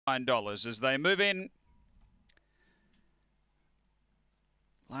$9 as they move in.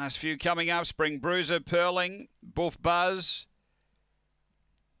 Last few coming up, Spring Bruiser, Pearling, Buff Buzz,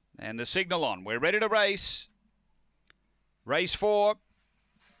 and the signal on. We're ready to race. Race 4,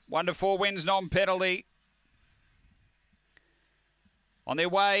 1 to 4 wins, non-penalty. On their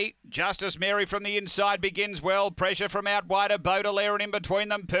way, Justice Mary from the inside begins well. Pressure from out wider, Baudelaire, and in between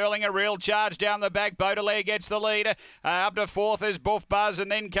them, Pearling, a real charge down the back. Baudelaire gets the lead. Up to fourth is Buff Buzz, and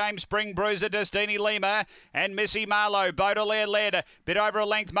then came Spring Bruiser, Destiny Lima, and Missy Marlowe. Baudelaire led, bit over a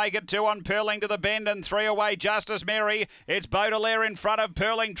length, make it 2 on Pearling to the bend, and 3 away, Justice Mary. It's Baudelaire in front of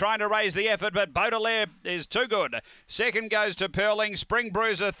Pearling, trying to raise the effort, but Baudelaire is too good. Second goes to Pearling, Spring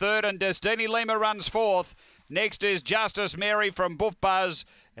Bruiser third, and Destiny Lima runs fourth. Next is Justice Mary from Buff Buzz,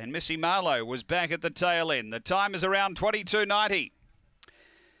 and Missy Marlowe was back at the tail end. The time is around 22.90.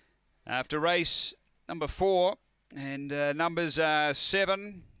 After race number 4, and numbers are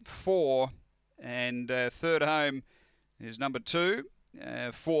 7, 4, and third home is number 2.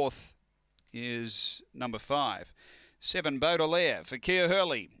 Fourth is number 5. 7, Baudelaire for Kia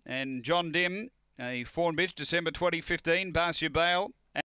Hurley and John Dim, a fawn bitch, December 2015. Barcia Bale